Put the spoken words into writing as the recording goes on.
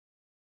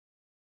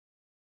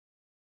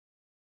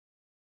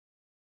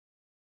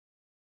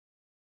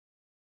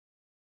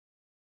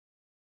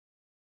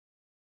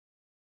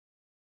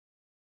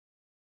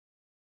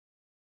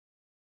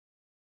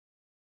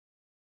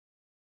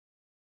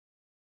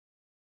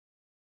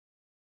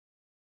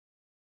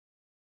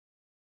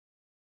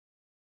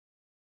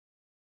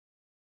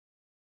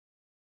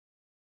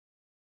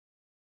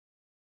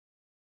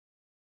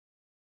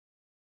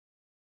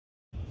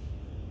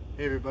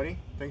Hey everybody,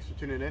 thanks for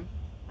tuning in.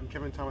 I'm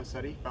Kevin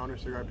Tomasetti, founder of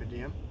Cigar Per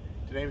Diem.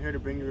 Today I'm here to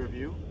bring you a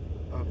review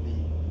of the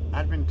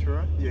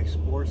ADVentura The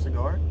Explorer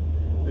Cigar.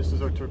 This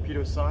is our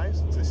Torpedo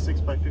size. It's a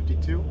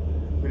 6x52.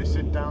 I'm going to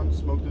sit down,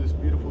 smoke through this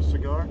beautiful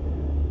cigar,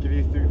 give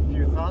you a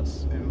few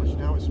thoughts, and let you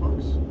know how it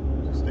smokes.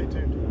 So stay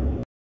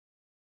tuned.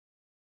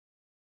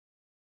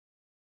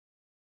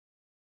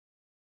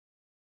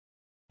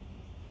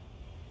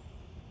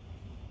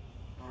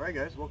 Alright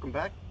guys, welcome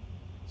back.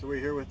 So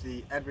we're here with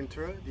the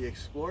ADVentura The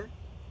Explorer.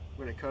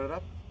 We're going to cut it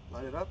up,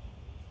 light it up,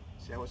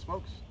 see how it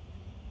smokes.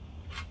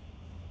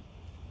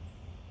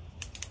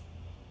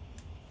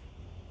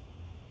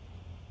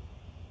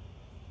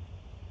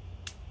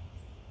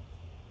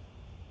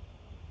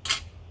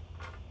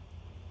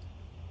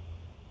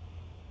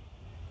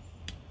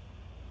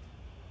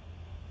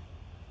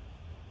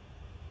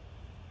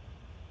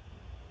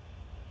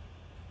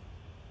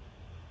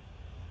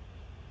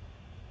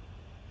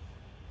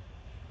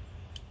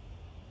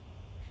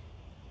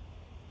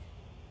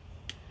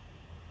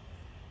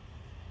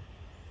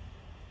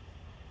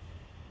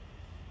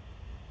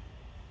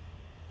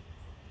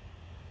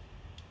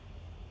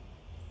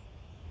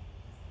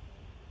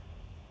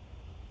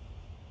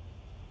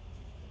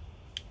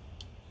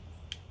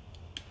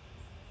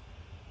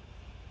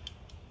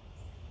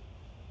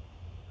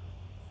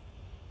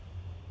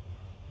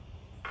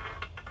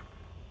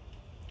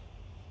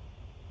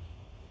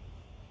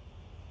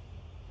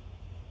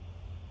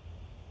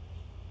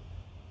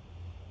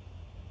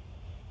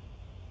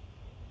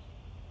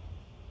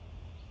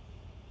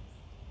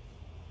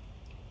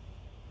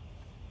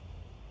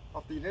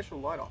 Off the initial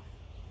light off,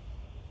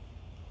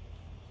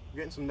 I'm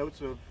getting some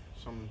notes of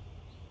some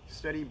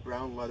steady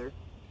brown leather.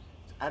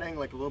 It's adding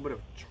like a little bit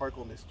of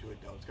charcoalness to it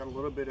though. It's got a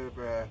little bit of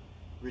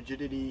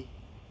rigidity,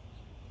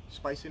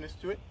 spiciness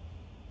to it.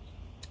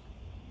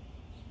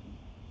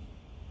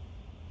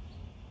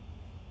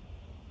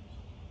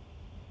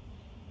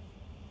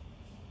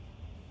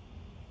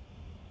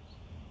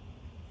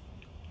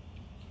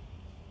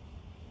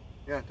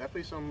 Yeah,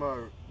 definitely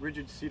some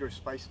rigid cedar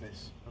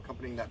spiciness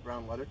accompanying that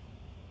brown leather.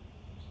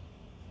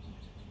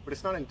 But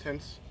it's not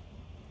intense,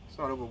 it's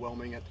not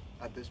overwhelming at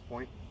this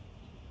point.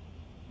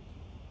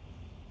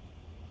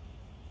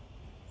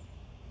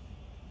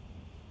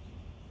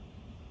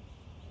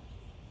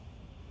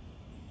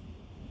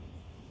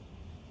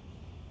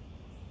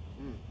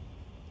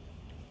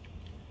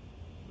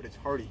 But it's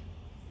hearty.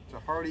 It's a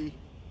hearty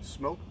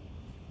smoke,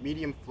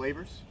 medium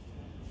flavors.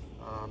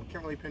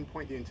 Can't really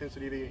pinpoint the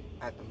intensity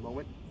at the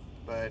moment,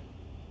 but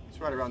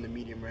it's right around the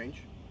medium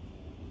range.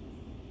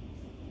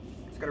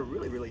 It's got a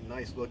really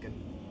nice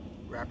looking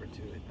wrapper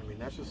to it. I mean,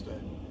 that's just a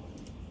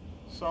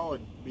solid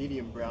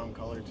medium brown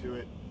color to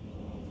it.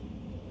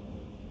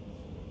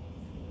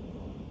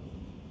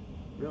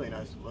 Really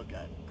nice to look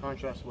at.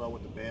 Contrasts well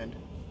with the band.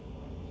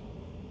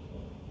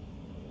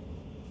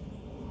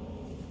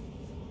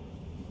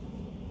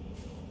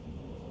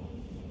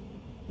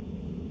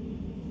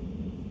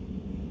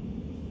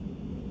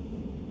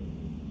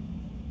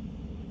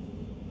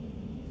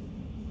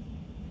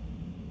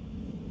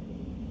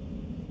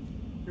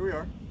 Here we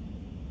are,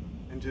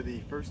 into the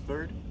first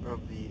third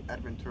of the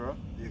ADVentura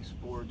The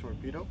Explorer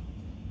Torpedo.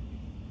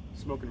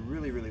 Smoking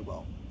really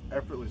well.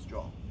 Effortless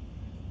draw.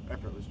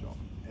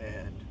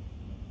 And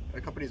it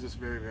accompanies this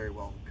very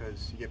well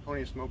because you get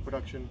plenty of smoke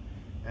production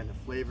and the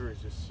flavor is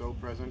just so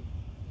present.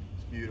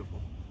 It's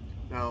beautiful.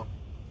 Now,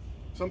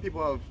 some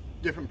people have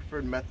different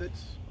preferred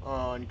methods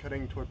on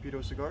cutting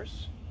Torpedo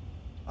cigars.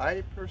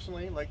 I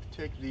personally like to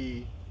take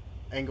the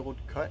angled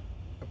cut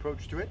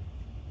approach to it.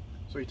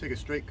 So you take a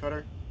straight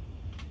cutter,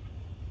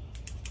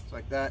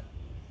 like that,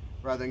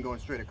 rather than going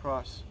straight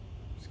across.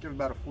 Just give it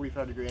about a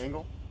 45-degree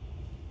angle,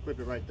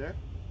 clip it right there.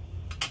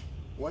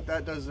 What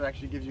that does is it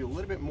actually gives you a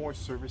little bit more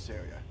surface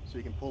area, so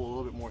you can pull a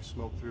little bit more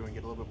smoke through and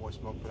get a little bit more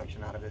smoke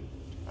production out of it,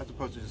 as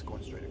opposed to just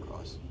going straight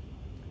across.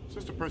 It's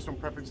just a personal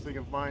preference thing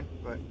of mine,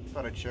 but I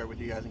thought I'd share it with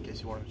you guys in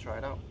case you wanted to try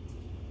it out.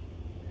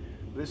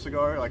 This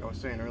cigar, like I was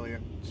saying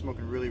earlier,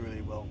 smoking really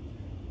well.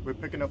 We're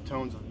picking up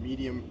tones of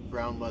medium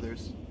brown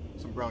leathers,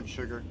 some brown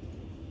sugar,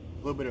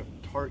 a little bit of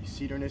tart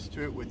cederness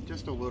to it with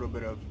just a little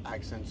bit of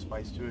accent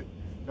spice to it.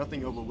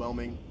 Nothing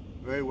overwhelming,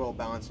 very well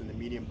balanced in the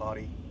medium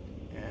body,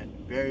 and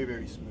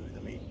very smooth. I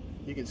mean,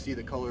 you can see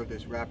the color of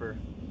this wrapper,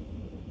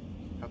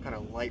 how kind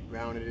of light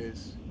brown it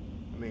is.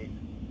 I mean,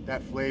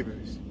 that flavor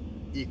is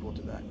equal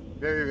to that.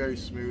 Very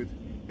smooth,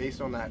 based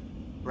on that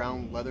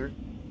brown leather,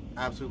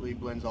 absolutely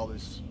blends all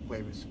these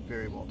flavors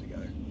very well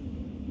together.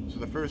 So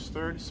the first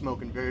third,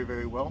 smoking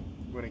very well.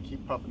 We're going to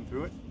keep puffing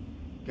through it,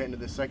 get into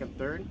the second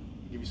third,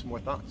 give you some more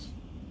thoughts.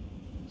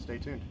 Stay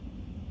tuned.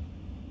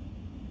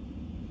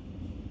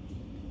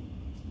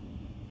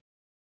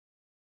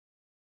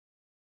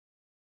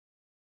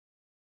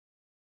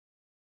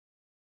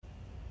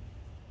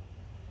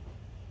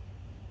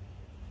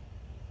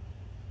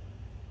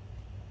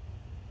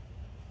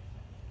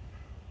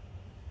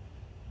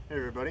 Hey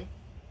everybody,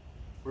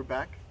 we're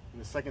back in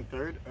the second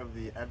third of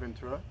the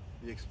ADVentura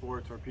The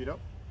Explorer Torpedo.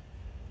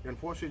 We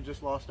unfortunately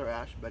just lost our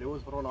ash, but it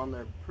was holding on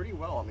there pretty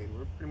well. I mean,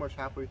 we're pretty much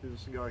halfway through the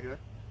cigar here,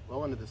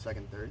 well into the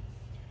second third.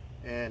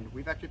 And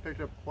we've actually picked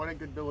up quite a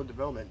good bill of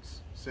developments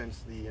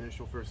since the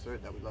initial first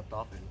third that we left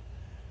off in.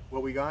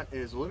 What we got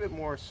is a little bit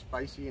more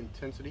spicy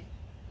intensity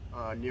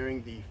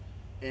nearing the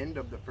end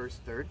of the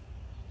first third.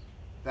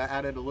 That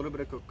added a little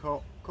bit of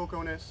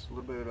cocoa-ness, a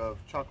little bit of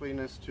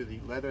chocolatiness to the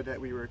leather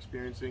that we were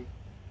experiencing.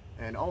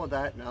 And all of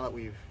that, now that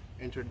we've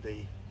entered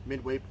the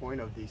midway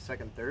point of the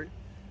second third,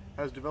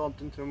 has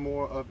developed into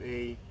more of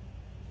a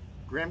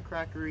graham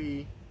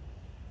crackery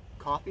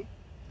coffee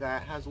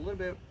that has a little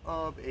bit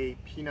of a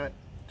peanut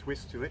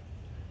twist to it.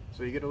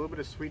 So you get a little bit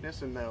of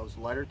sweetness in those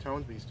lighter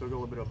tones, but you still get a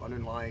little bit of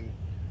underlying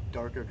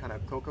darker kind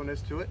of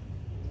cocoa-ness to it.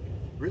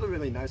 Really,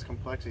 really nice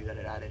complexity that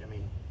it added. I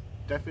mean,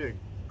 definitely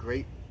a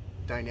great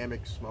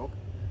dynamic smoke.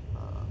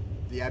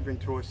 The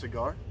ADVentura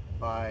cigar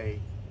by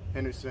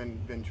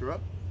ADVentura.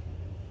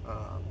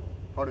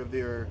 Part of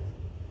their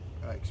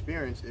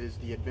experience is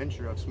the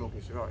adventure of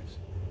smoking cigars,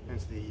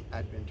 hence the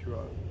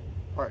ADVentura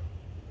part.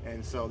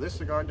 And so this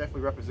cigar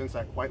definitely represents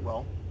that quite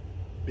well,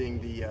 being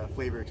the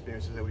flavor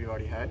experiences that we've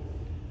already had.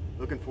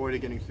 Looking forward to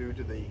getting through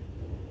to the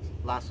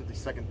last of the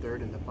second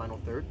third and the final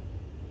third.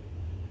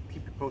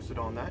 Keep you posted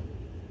on that.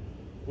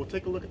 We'll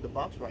take a look at the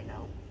box right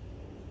now.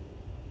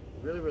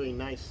 Really, really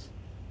nice,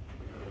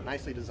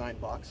 nicely designed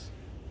box.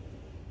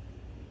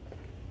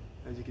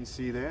 As you can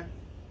see there,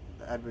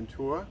 the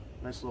ADVentura,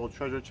 nice little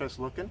treasure chest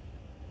looking.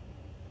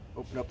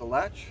 Open up the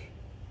latch,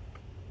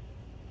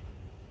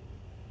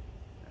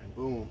 and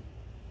boom,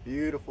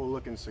 beautiful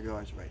looking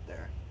cigars right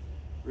there.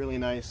 Really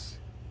nice.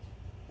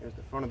 Here's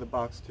the front of the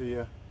box to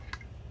you,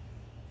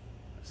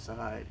 the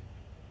side.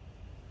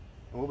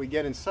 And what we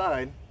get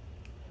inside,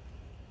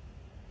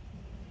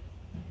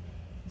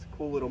 it's a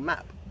cool little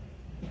map.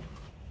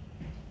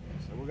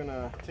 So we're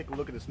gonna take a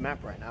look at this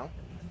map right now.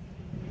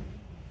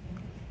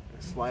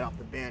 Slide off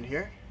the band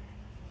here.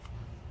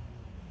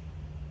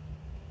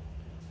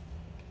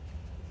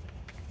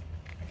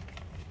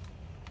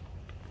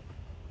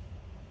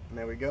 And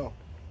there we go.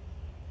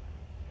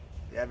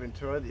 The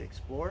ADVentura The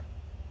Explorer.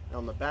 And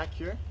on the back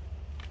here,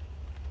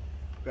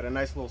 we've got a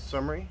nice little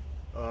summary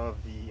of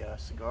the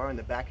cigar and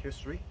the back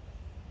history.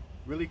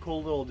 Really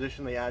cool little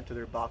addition they add to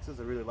their boxes.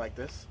 I really like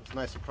this. It's a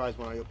nice surprise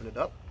when I open it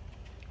up.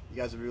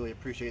 You guys would really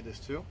appreciate this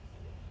too.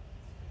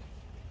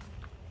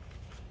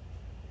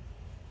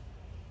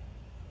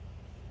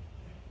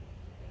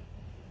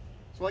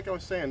 So like I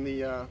was saying,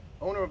 the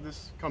owner of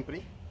this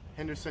company,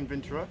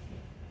 ADVentura,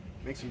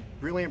 makes some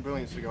brilliant,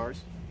 brilliant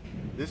cigars.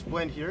 This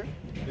blend here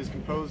is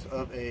composed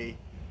of a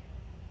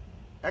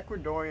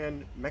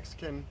Ecuadorian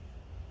Mexican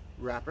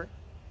wrapper.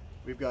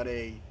 We've got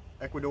a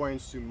Ecuadorian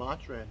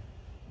Sumatran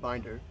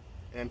binder,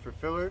 and for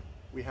filler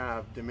we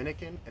have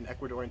Dominican and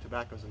Ecuadorian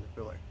tobaccos in the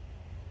filler.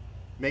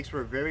 Makes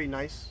for a very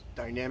nice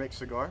dynamic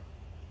cigar.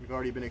 We've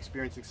already been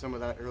experiencing some of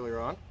that earlier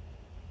on.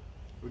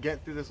 We're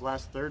getting through this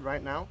last third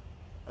right now.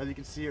 As you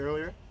can see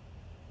earlier,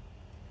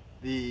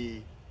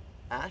 the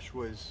ash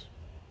was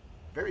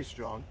very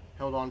strong,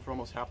 held on for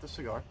almost half the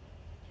cigar.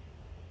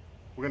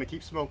 We're going to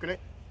keep smoking it,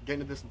 get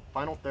into this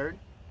final third,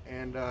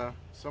 and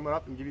sum it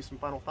up and give you some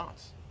final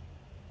thoughts.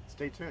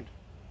 Stay tuned.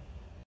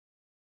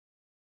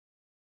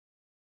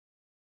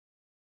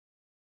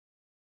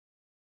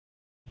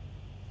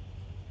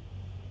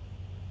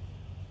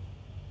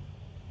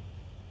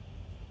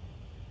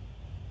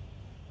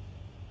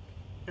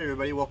 Hey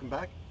everybody, welcome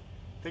back.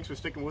 Thanks for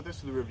sticking with us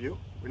to the review.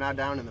 We're now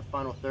down in the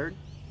final third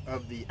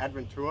of the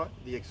ADVentura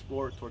The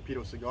Explorer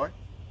Torpedo cigar.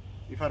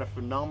 We've had a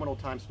phenomenal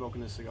time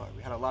smoking this cigar.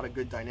 We had a lot of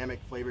good dynamic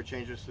flavor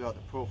changes throughout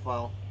the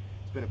profile.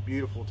 It's been a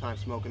beautiful time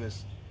smoking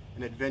this,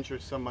 an adventure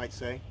some might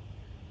say.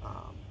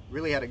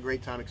 Really had a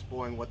great time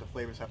exploring what the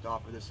flavors have to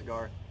offer this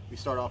cigar. We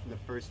start off in the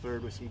first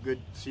third with some good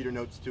cedar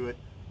notes to it,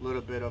 a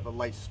little bit of a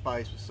light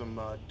spice with some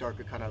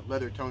darker kind of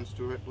leather tones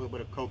to it, a little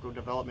bit of cocoa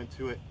development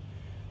to it.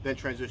 Then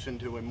transition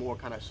to a more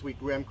kind of sweet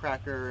graham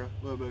cracker,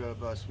 a little bit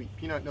of sweet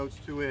peanut notes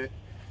to it,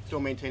 still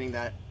maintaining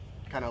that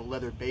kind of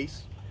leather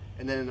base.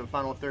 And then in the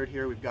final third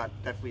here, we've got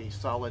definitely a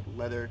solid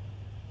leather,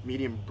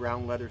 medium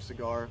brown leather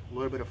cigar, a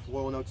little bit of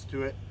floral notes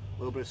to it, a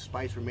little bit of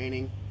spice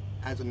remaining,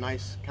 adds a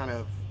nice kind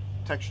of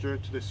texture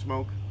to the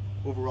smoke.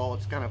 Overall,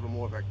 it's kind of a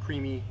more of a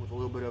creamy with a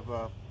little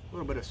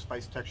bit of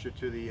spice texture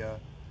to the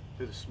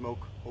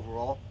smoke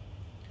overall.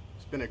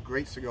 It's been a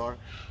great cigar.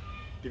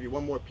 Give you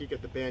one more peek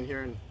at the band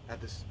here and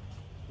at this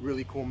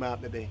really cool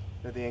map that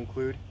they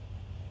include.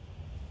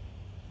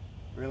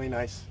 Really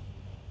nice.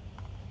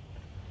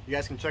 You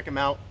guys can check them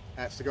out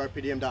at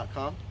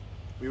cigarpdm.com.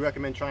 We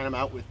recommend trying them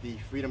out with the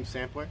Freedom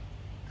Sampler.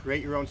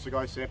 Create your own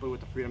cigar sampler with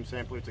the Freedom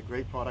Sampler. It's a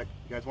great product.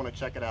 You guys want to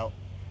check it out.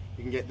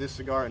 You can get this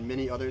cigar and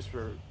many others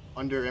for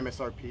under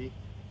MSRP.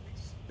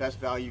 It's the best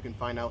value you can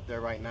find out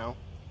there right now.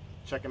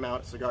 Check them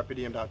out at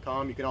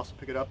cigarpdm.com. You can also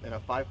pick it up in a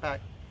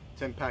 5-pack,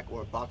 10-pack,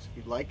 or a box if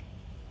you'd like.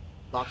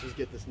 Boxes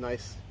get this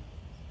nice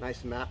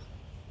map.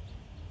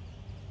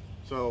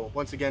 So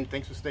once again,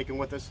 thanks for sticking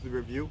with us to the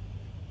review.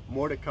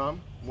 More to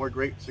come, more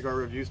great cigar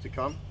reviews to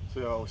come.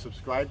 So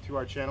subscribe to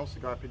our channel,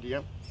 Cigar Per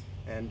Diem.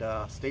 and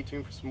stay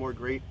tuned for some more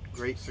great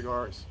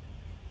cigars.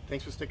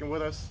 Thanks for sticking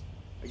with us.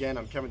 Again,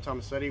 I'm Kevin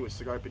Tomasetti with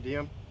Cigar Per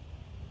Diem.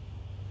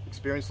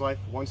 Experience life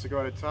one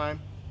cigar at a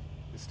time,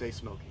 and stay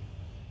smoky.